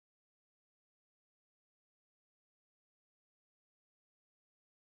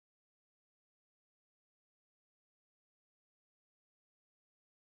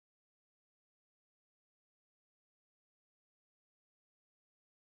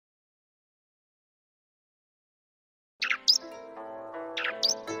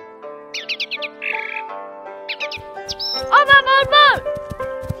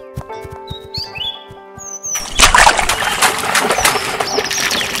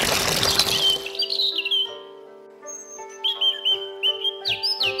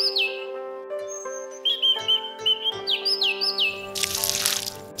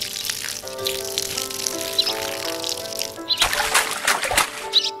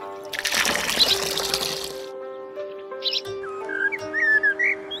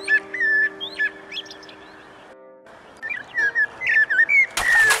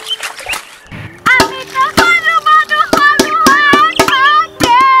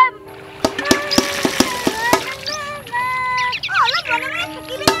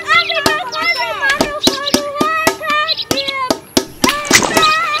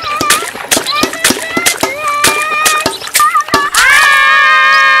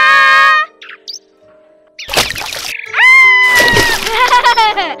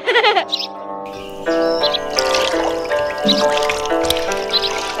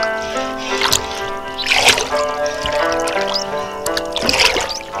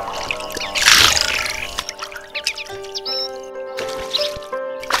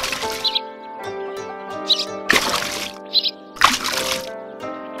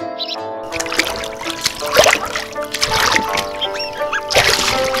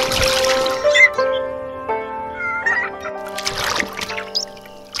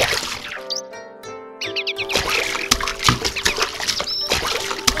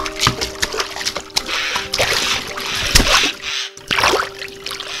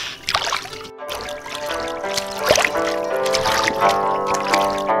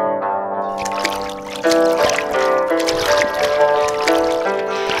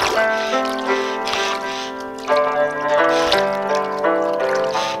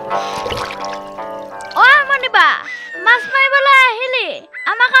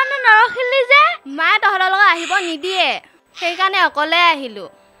অকলে আহিলো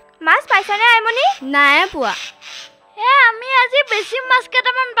মাছ পাইছনে আইমনি নাই পোৱা আমি আজি বেছি মাছ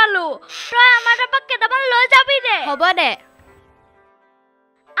কেটামান পালো তই আমাৰ তাৰপা কেটামান লৈ যাবি দে হ'ব দে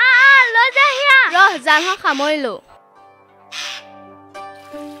লৈ যা হিয়া ৰহ জালখন সামৰিলো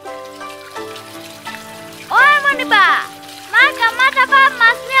ঐ মনিবা মাক আমাৰ তাৰপা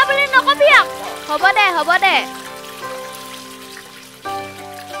মাছ নিয়া বুলি নকবি হ'ব দে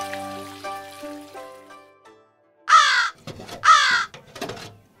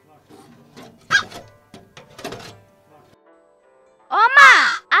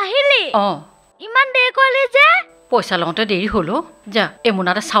ইমান দেৰি কৰিলি যে পইচা লওঁতে দেৰি হলো যা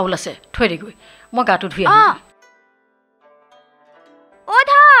এমুনাতে চাউল আছে থৈ দেগৈ মই গাটো ধুই আহোঁ ও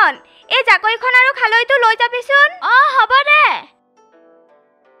ধন এই জাকৈখন আৰু খালৈটো লৈ যাবিচোন হ'ব দে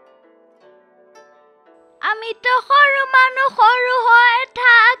আমিতো সৰু মানুহ সৰু হৈ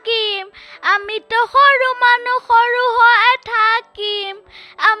থাকিম আমিতো সৰু মানুহ সৰু হৈ থাকিম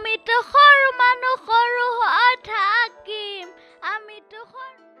আমিতো সৰু মানুহ সৰু হৈ থাকিম আমিতো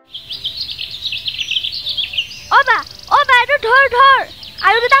ও বা এইটো ধৰ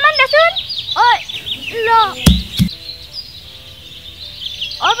আৰু দুটামান দেচোন ঐ ল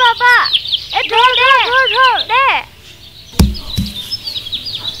বাবা এই ধৰ দে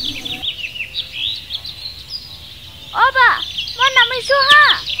বা মই নামিছো হা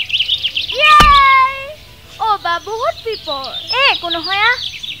বা বহুত বিপদ একো নহয়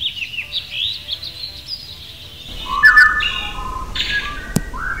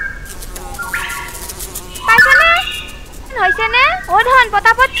হৈছে নে ও ধন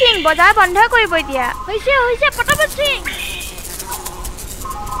পটাপট চিং বজাৰ বন্ধ কৰিব এতিয়া হৈছে পটাপট চিং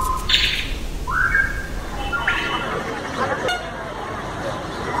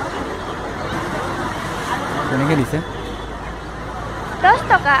কেনেকৈ দিছে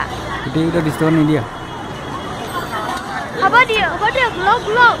 10 টকা গোটেইকেইটা ডিছকাউণ্ট নিদিয়া হ'ব দিয়ক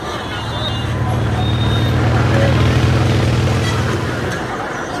লওক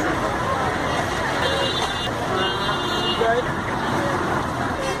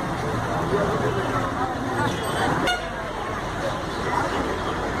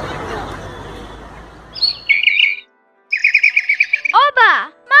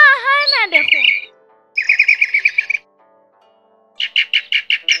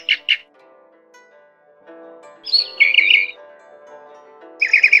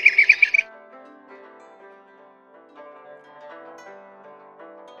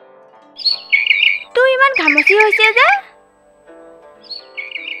ঘামচি হৈছে যে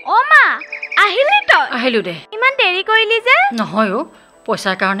মা আহিলি তই আহিলো দে ইমান দেৰি কৰিলি যে নহয়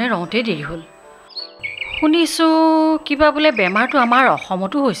পইচাৰ কাৰণে ৰওঁতে দেৰি হ'ল শুনিছো কিবা বোলে বেমাৰটো আমাৰ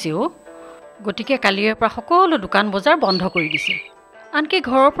অসমতো হৈছে গতিকে কালিৰ পৰা সকলো দোকান বজাৰ বন্ধ কৰি দিছে আনকি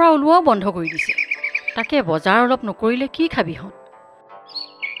ঘৰৰ পৰা ওলোৱাও বন্ধ কৰি দিছে তাকে বজাৰ অলপ নকৰিলে কি খাবি হত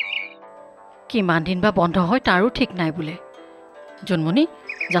কিমান দিন বা বন্ধ হয় তাৰো ঠিক নাই বোলে জন্মনি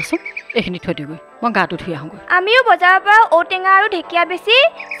যাচোন এইখিনি থৈ দিগৈ মই গাটো ধুই আহোঁগৈ আমিও বজাৰৰ পৰা ঔটেঙা আৰু ঢেকীয়া বেছি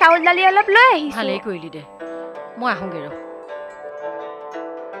চাউল দালি অলপ লৈ আহিছোঁ ভালেই কৰিলি দে মই আহোঁগৈ ৰ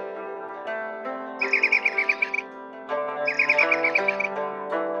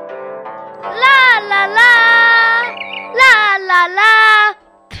লা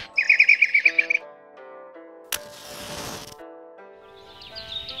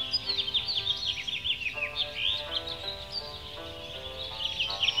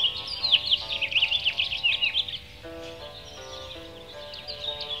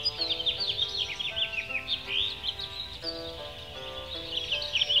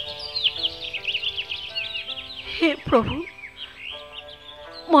হে প্ৰভু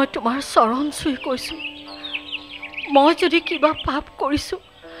মই তোমাৰ চৰণ চুই কৈছোঁ মই যদি কিবা পাপ কৰিছোঁ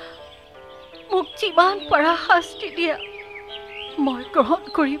মোক যিমান পাৰা শাস্তি দিয়া মই গ্ৰহণ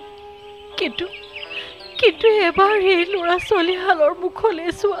কৰিম কিন্তু এবাৰ এই ল'ৰা ছোৱালীহালৰ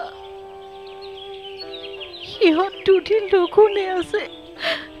মুখলৈ চোৱা সিহঁত দুদিন লঘোণে আছে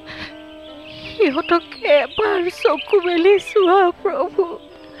সিহঁতক এবাৰ চকু মেলি চোৱা প্ৰভু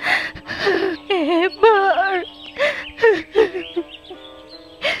এবাৰ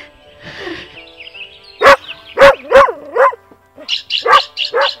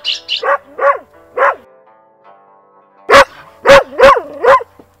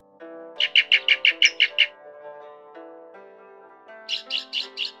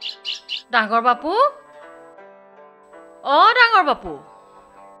ডাঙৰ বাপু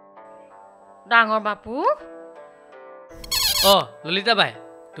ডাঙৰ বাপু ললিতা বাই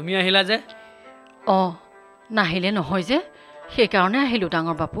তুমি আহিলা যে নাহিলে নহয় যে সেইকাৰণে আহিলোঁ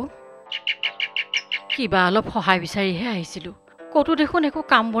ডাঙৰ বাপু কিবা অলপ সহায় বিচাৰিহে আহিছিলোঁ ক'তো দেখোন একো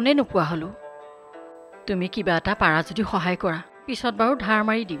কাম বনেই নোপোৱা হ'লোঁ তুমি কিবা এটা পাৰা যদি সহায় কৰা পিছত বাৰু ধাৰ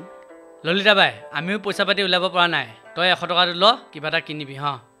মাৰি দিম। ললিতা বাই আমিও পইচা পাতি ওলাব পৰা নাই, তই 100 টকাটো ল, কিবা এটা কিনিবি হ।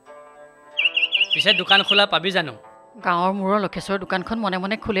 পিছে দোকান খোলা পাবি জানো? গাঁৱৰ মূৰৰ লক্ষেশ্বৰৰ দোকানখন মনে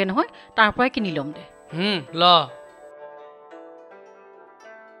মনে খোলে নহয়, তাৰ পৰাই কিনি ল'ম দে। ল।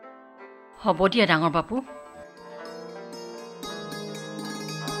 হ'ব দিয়া ডাঙৰ বাবু।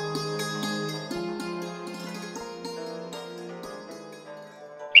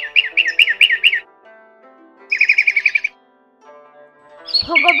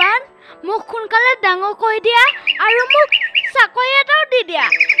 ভগৱান মোক সোনকালে ডাঙৰ কৰি দিয়া আৰু মোক চাকৰি এটাও দি দিয়া।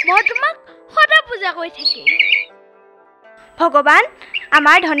 মই তোমাক সদায় পূজা কৰি থাকিম। ভগৱান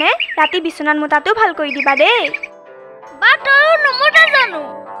আমাৰ ধনে ৰাতি বিচনাত মুতাটো ভাল কৰি দিবা দেই। বা তইও নমতা জানো?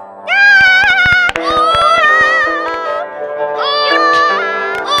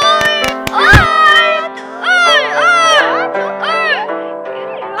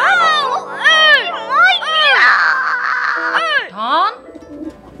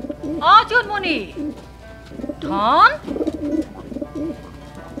 ধন মনি ধন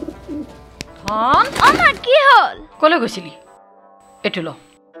ধন আমাৰ কি হ'ল? কলৈ গৈছিলি? এইটো ল,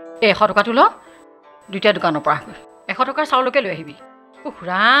 100 টকাটো ল, দুইটা দোকানৰ পৰা গৈ 100 টকাৰ চাউলকে লৈ আহিবি।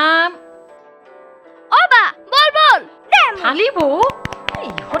 ৰাম অ বা বল বল ফালিব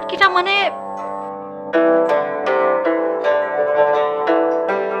ইহঁতকেইটা মানে।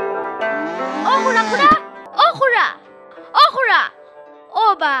 অ খুৰা খুৰা অ খুৰা অ খুৰা অ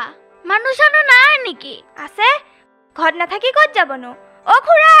বা মানুহ চানুহ নাই নেকি? আছে, ঘৰত নাথাকি ক'ত যাবনো? অ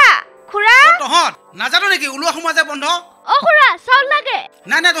খুৰা খুৰা তহঁত নাজানো নেকি ওলোৱা সময় যে বন্ধ? অ খুৰা চাউল লাগে।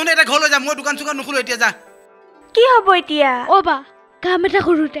 নাই নাই তহঁতে এতিয়া ঘৰলৈ যা, মই দোকান চোকান নুখোলো এতিয়া, যা। কি হ'ব এতিয়া? অ বা কাম এটা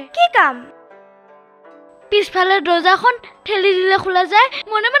কৰোঁতে। কি কাম? পিছফালে দৰ্জাখন ঠেলি দিলে খোলা যায়,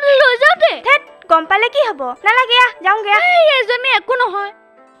 মনে মনে লৈ যাওঁ দে। থেত গম পালে কি হ'ব? নালাগে যাওঁগে। এজনী একো নহয়।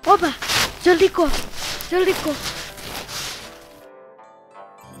 অ বা জলদি ক জলদি ক।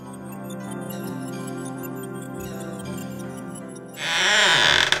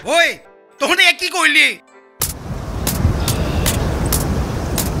 ঐ তহঁতে কি কৰিলি?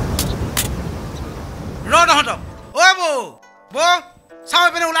 ৰ তহঁতক। ঐ বৌ চাওঁ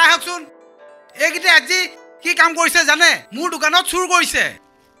এইপিনে ওলাই আহকচোন। এইকেইটা আজি কি কাম কৰিছে জানে? মোৰ দোকানত চুৰ কৰিছে।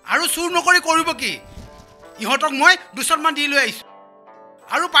 আৰু চুৰ নকৰি কৰিব কি? ইহঁতক মই 200 মান দি লৈ আহিছোঁ,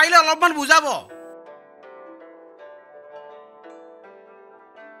 আৰু পাৰিলে অলপমান বুজাব।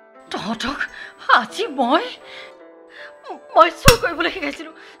 তহঁতক আজি মই চুৰ কৰিবলৈ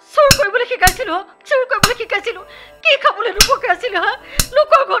শিকাইছিলোঁ, কি খাবলৈ নোপোৱাকৈ আছিলোঁ হা?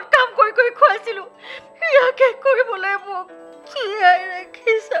 লোকৰ ঘৰত কাম কৰি কৰি খুৱাইছিলোঁ। ইয়াকে কৰিবলৈ মোক জীয়াই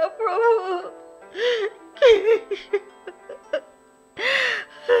ৰাখিছা প্ৰভু।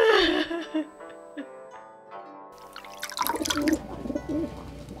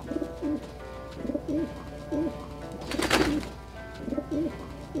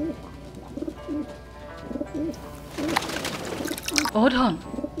 অ ধন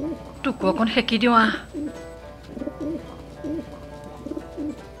তোকো অকণ সেকি দিওঁ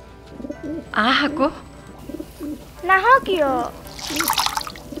আহ আকৌ। নাহ কিয়?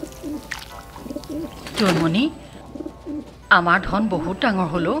 তোৰ মনি আমাৰ ধন বহুত ডাঙৰ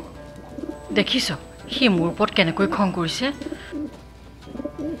হলো, দেখিছ সি মোৰ ওপৰত কেনেকৈ খং কৰিছে।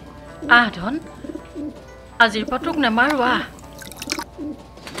 আহ ধন আজিৰ পৰা তোক নেমাৰো আহ।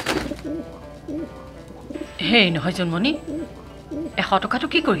 হেই নহয় জন্মনি, 100 টকাটো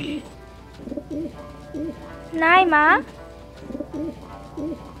কি কৰিলি? নাই মা।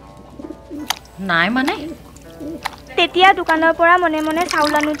 নাই মানে? তেতিয়া দোকানৰ পৰা মনে মনে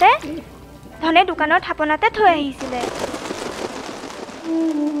চাউল আনোতে ধনে দোকানৰ থাপনাতে থৈ আহিছিলে।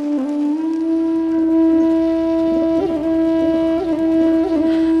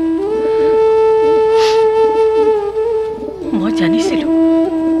 মই জানিছিলো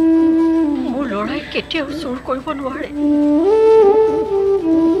মোৰ ল'ৰাই কেতিয়াও চুৰ কৰিব নোৱাৰে।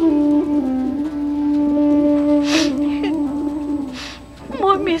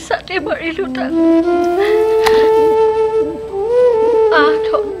 মই মিছাতে মাৰিলো তাক।